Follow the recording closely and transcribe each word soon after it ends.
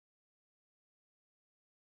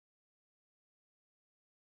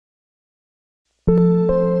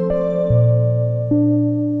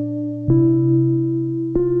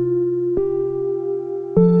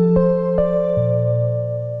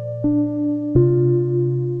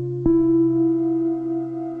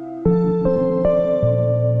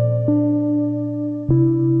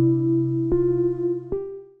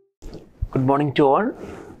morning to all.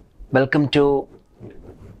 Welcome to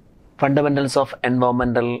Fundamentals of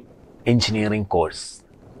Environmental Engineering course.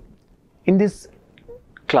 In this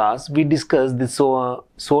class, we discuss the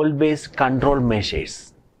solid waste control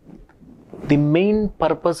measures. The main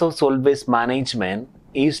purpose of solid waste management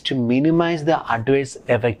is to minimize the adverse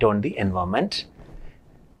effect on the environment.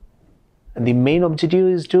 The main objective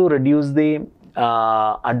is to reduce the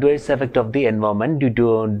adverse effect of the environment due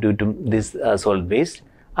to this solid waste,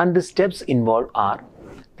 and the steps involved are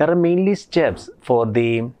there are mainly steps for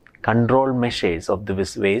the control measures of the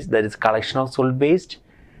waste, that is collection of solid waste,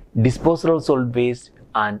 disposal of solid waste,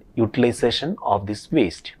 and utilization of this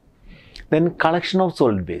waste. Then collection of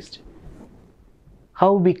solid waste.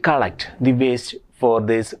 How we collect the waste for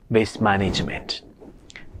this waste management.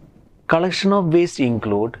 Collection of waste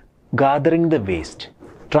include gathering the waste,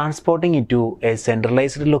 transporting it to a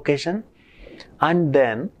centralized location, and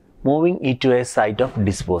then moving it to a site of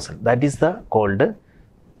disposal. That is called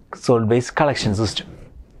solid waste collection system.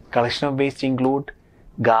 Collection of waste include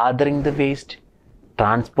gathering the waste,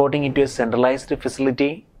 transporting it to a centralized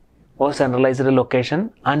facility or centralized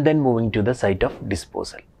location, and then moving to the site of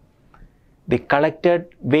disposal. The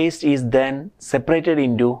collected waste is then separated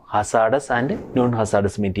into hazardous and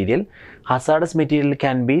non-hazardous material. Hazardous material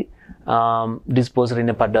can be disposed in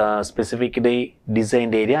a specifically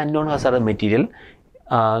designed area, and non-hazardous material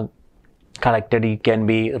collected, it can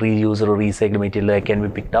be reused or recycled material can be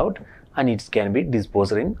picked out and it can be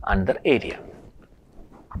disposed in another area.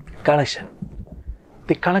 Collection.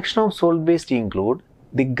 The collection of solid waste include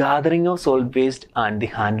the gathering of solid waste and the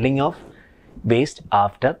handling of waste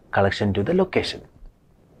after collection to the location.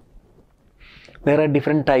 There are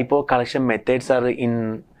different type of collection methods are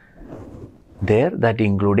in there, that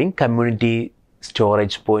including community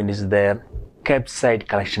storage point is there, kept site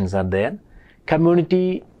collections are there.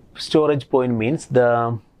 Community storage point means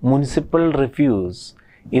the municipal refuse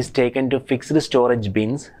is taken to fixed storage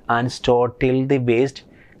bins and stored till the waste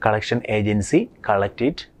collection agency collect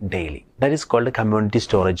it daily. That is called a community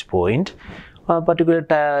storage point. A particular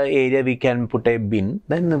area we can put a bin,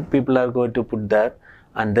 then the people are going to put there,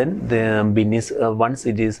 and then the bin is once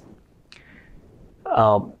it is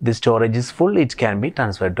the storage is full, it can be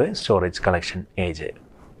transferred to a storage collection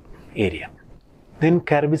area. Then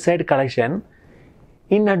curbside collection.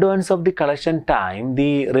 In advance of the collection time,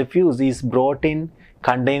 the refuse is brought in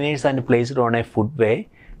containers and placed on a footway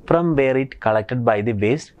from where it collected by the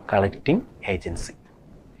waste collecting agency.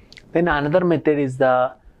 Then another method is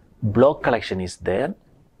the block collection is there.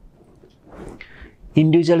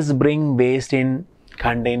 Individuals bring waste in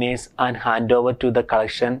containers and hand over to the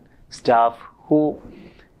collection staff, who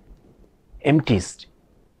empties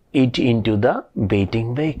it into the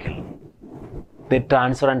waiting vehicle. The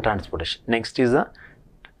transfer and transportation. Next is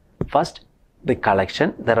first the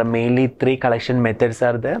collection. There are mainly three collection methods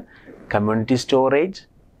are there: community storage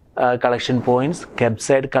collection points,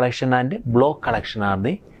 curbside collection, and block collection are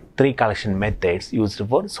the three collection methods used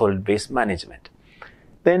for solid waste management.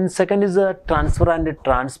 Then second is the transfer and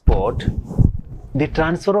transport. The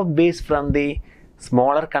transfer of waste from the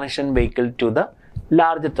smaller collection vehicle to the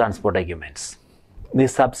larger transport equipments. The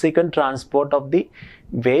subsequent transport of the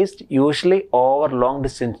waste, usually over long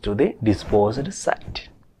distance, to the disposed site.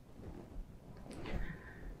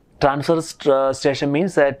 Transfer station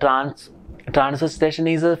means a transfer station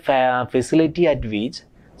is a facility at which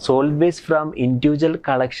solid waste from individual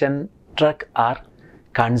collection truck are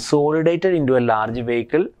consolidated into a large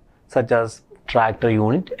vehicle such as tractor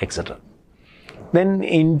unit, etc. Then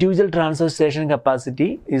individual transfer station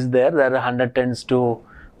capacity is there. There are 100 tons to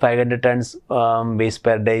 500 tons waste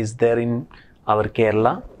per day is there in our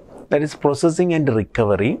Kerala. That is processing and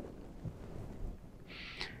recovery.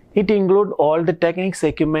 It includes all the techniques,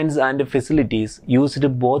 equipments, and facilities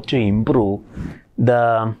used both to improve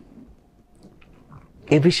the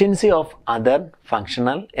efficiency of other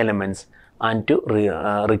functional elements and to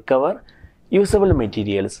recover usable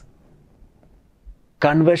materials,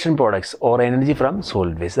 conversion products, or energy from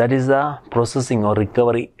solid waste. That is the processing or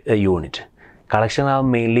recovery unit. Collection are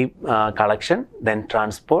mainly collection, then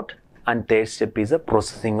transport, and third step is the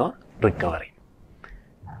processing or recovery.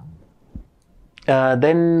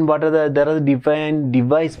 Then what are there are defined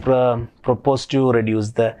device proposed to reduce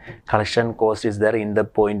the collection cost is there in the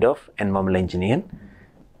point of environmental engineering.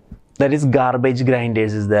 That is garbage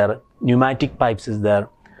grinders is there, pneumatic pipes is there,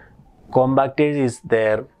 compactors is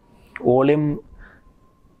there, volume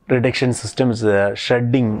reduction systems there,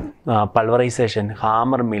 shredding, pulverization,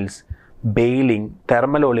 hammer mills, baling,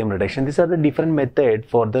 thermal volume reduction. These are the different methods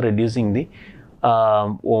for the reducing the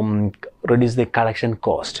reduce the collection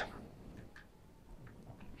cost.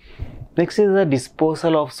 Next is the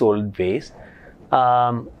disposal of solid waste.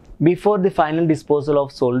 before the final disposal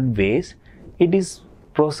of solid waste, it is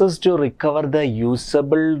processed to recover the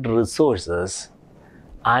usable resources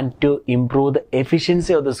and to improve the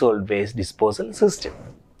efficiency of the solid waste disposal system.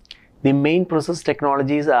 The main process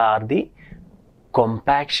technologies are the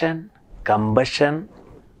compaction, combustion,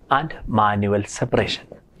 and manual separation.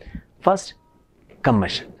 First,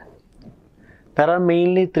 combustion. There are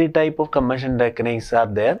mainly three types of combustion techniques are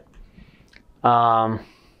there.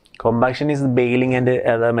 Compaction is baling, and the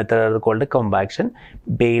other method are called compaction,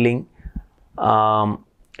 baling,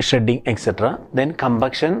 shredding, etc. Then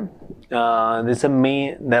combustion. There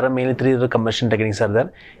are mainly three other combustion techniques are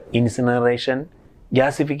there: incineration,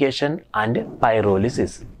 gasification, and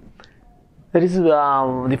pyrolysis. That is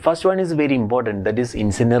the first one is very important. That is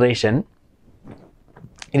incineration.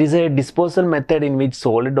 It is a disposal method in which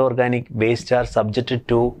solid organic waste are subjected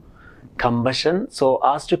to combustion so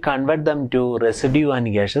as to convert them to residue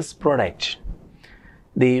and gaseous product.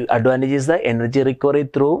 The advantage is the energy recovery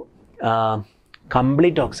through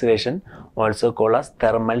complete oxidation, also called as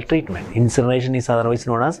thermal treatment. Incineration is otherwise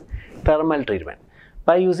known as thermal treatment.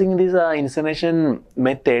 By using this incineration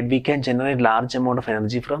method, we can generate large amount of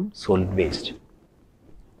energy from solid waste.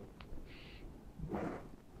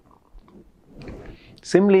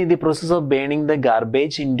 Similarly, the process of burning the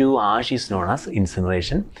garbage into ash is known as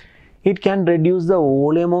incineration. It can reduce the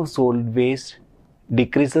volume of solid waste,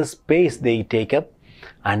 decrease the space they take up,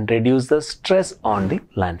 and reduce the stress on the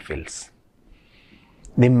landfills.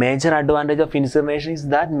 The major advantage of incineration is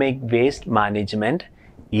that make waste management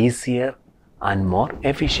easier and more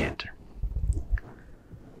efficient.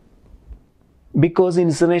 Because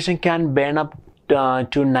incineration can burn up to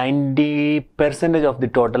 90% of the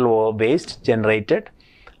total waste generated,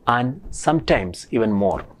 and sometimes even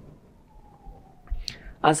more.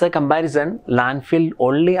 As a comparison, landfill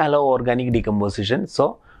only allow organic decomposition,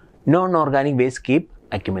 so non-organic waste keep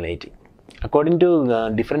accumulating. According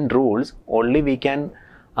to different rules, only we can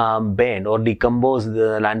burn or decompose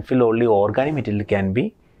the landfill, only organic material can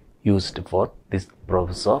be used for this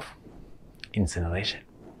process of incineration.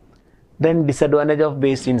 Then disadvantage of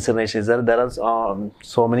waste incineration is there are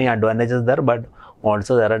so many advantages there, but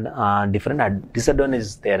also there are different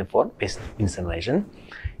disadvantages there for waste incineration.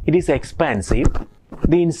 It is expensive.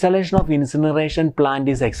 The installation of incineration plant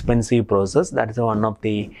is expensive process. That is one of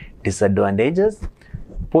the disadvantages.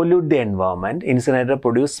 Pollute the environment. Incinerator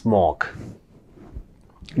produce smoke.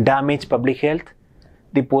 Damage public health.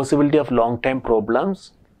 The possibility of long-term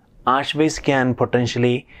problems. Ash waste can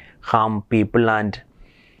potentially harm people and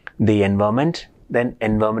the environment. Then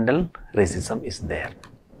environmental racism is there.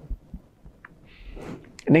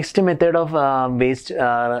 Next method of waste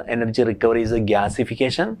energy recovery is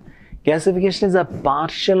gasification. Gasification is a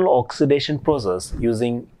partial oxidation process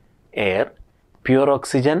using air, pure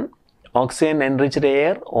oxygen, oxygen-enriched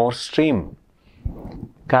air or steam,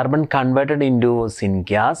 carbon converted into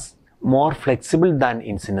syngas, more flexible than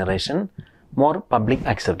incineration, more public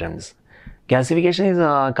acceptance. Gasification is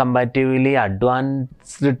a comparatively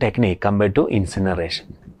advanced technique compared to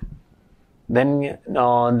incineration. Then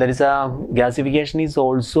there is a gasification is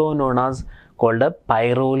also known as called a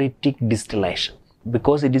pyrolytic distillation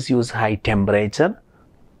because it is used high temperature.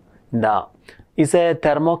 It's a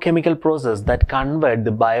thermochemical process that converts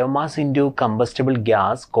the biomass into combustible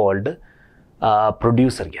gas called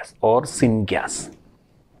producer gas or syngas.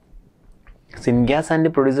 Syngas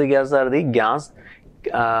and producer gas are the gas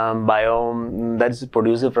that is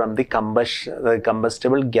produced from the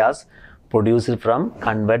combustible gas produced from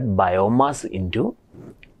convert biomass into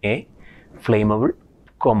a flammable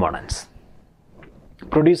components.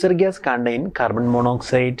 Producer gas contain carbon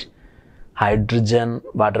monoxide, hydrogen,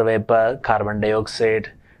 water vapor, carbon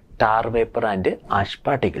dioxide, tar vapor and ash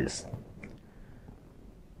particles.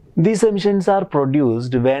 These emissions are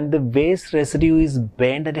produced when the waste residue is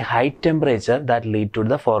burned at a high temperature that lead to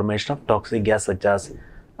the formation of toxic gas such as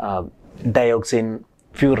dioxin,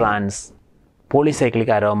 furans, polycyclic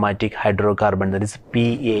aromatic hydrocarbon, that is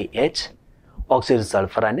PAH, oxide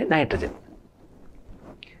sulfur and nitrogen.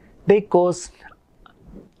 They cause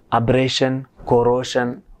abrasion,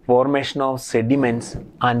 corrosion, formation of sediments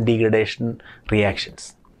and degradation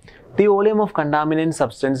reactions. The volume of contaminant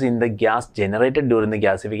substance in the gas generated during the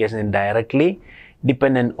gasification is directly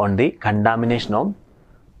dependent on the contamination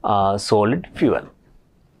of solid fuel.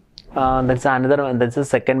 That's another one. That's the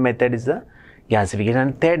second method is the gasification,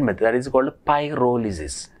 and third method that is called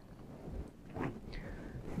pyrolysis.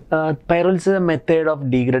 Pyrolysis is a method of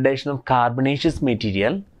degradation of carbonaceous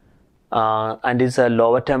material and is a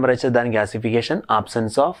lower temperature than gasification,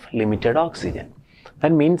 absence of limited oxygen.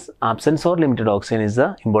 That means absence or limited oxygen is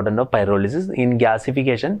the importance of pyrolysis. In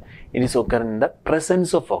gasification, it is occurring in the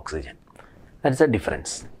presence of oxygen. That's the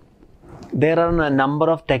difference. There are a number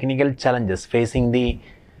of technical challenges facing the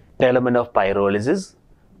development of pyrolysis.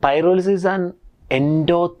 Pyrolysis is an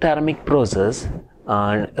endothermic process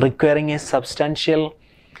requiring a substantial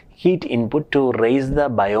heat input to raise the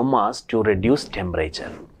biomass to reduce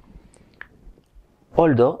temperature.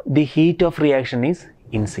 Although the heat of reaction is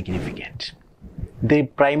insignificant. The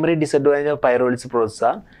primary disadvantage of pyrolysis process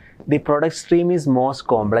are the product stream is most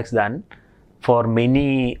complex than for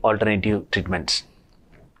many alternative treatments.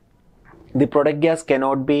 The product gas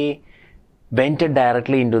cannot be vented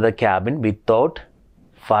directly into the cabin without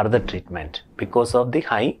further treatment because of the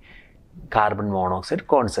high carbon monoxide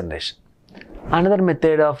concentration. Another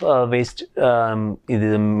method of waste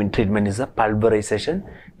treatment is the pulverization.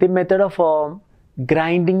 The method of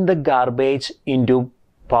grinding the garbage into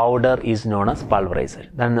powder is known as pulverizer.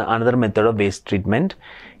 Then another method of waste treatment.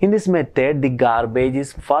 In this method, the garbage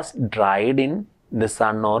is first dried in the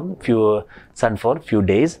sun for few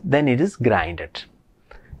days, then it is grinded.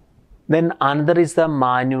 Then another is the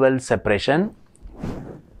manual separation.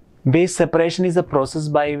 Waste separation is a process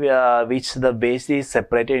by which the waste is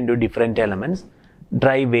separated into different elements.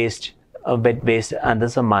 Dry waste, wet waste, and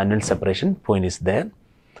there's a manual separation point is there.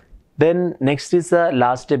 Then next is the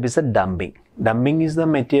last step is a dumping. Dumping is the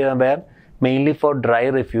material where mainly for dry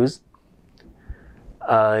refuse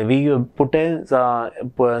we put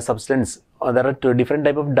a substance. There are two different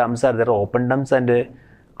type of dumps are there. Open dumps and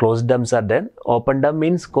closed dumps are there. Open dump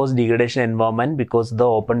means cause degradation environment because the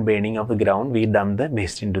open burning of the ground we dump the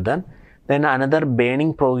waste into that. Then another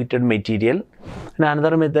burning prohibited material, and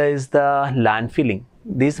another method is the landfilling.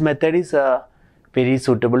 This method is very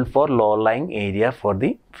suitable for low-lying area for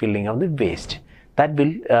the filling of the waste. That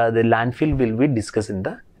will the landfill will be discussed in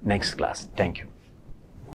the next class. Thank you.